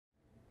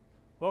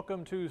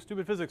Welcome to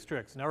Stupid Physics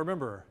Tricks. Now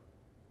remember,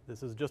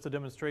 this is just a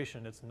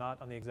demonstration. It's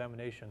not on the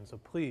examination, so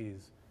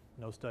please,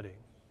 no studying.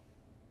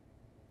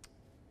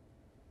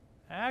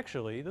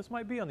 Actually, this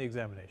might be on the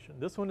examination.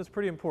 This one is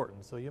pretty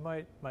important, so you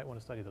might want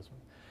to study this one.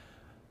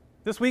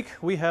 This week,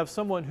 we have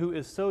someone who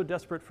is so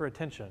desperate for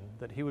attention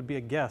that he would be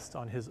a guest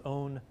on his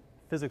own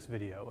physics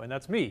video, and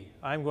that's me.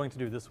 I'm going to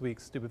do this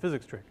week's Stupid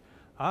Physics Trick.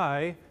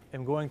 I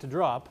am going to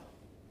drop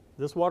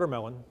this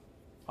watermelon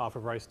off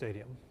of Rice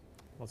Stadium.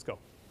 Let's go.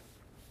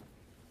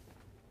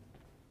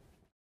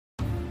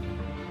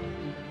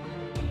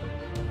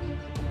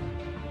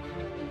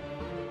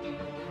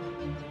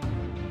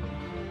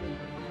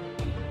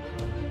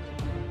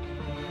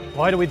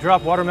 Why do we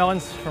drop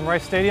watermelons from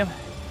Rice Stadium?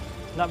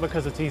 Not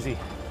because it's easy,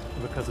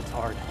 but because it's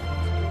hard.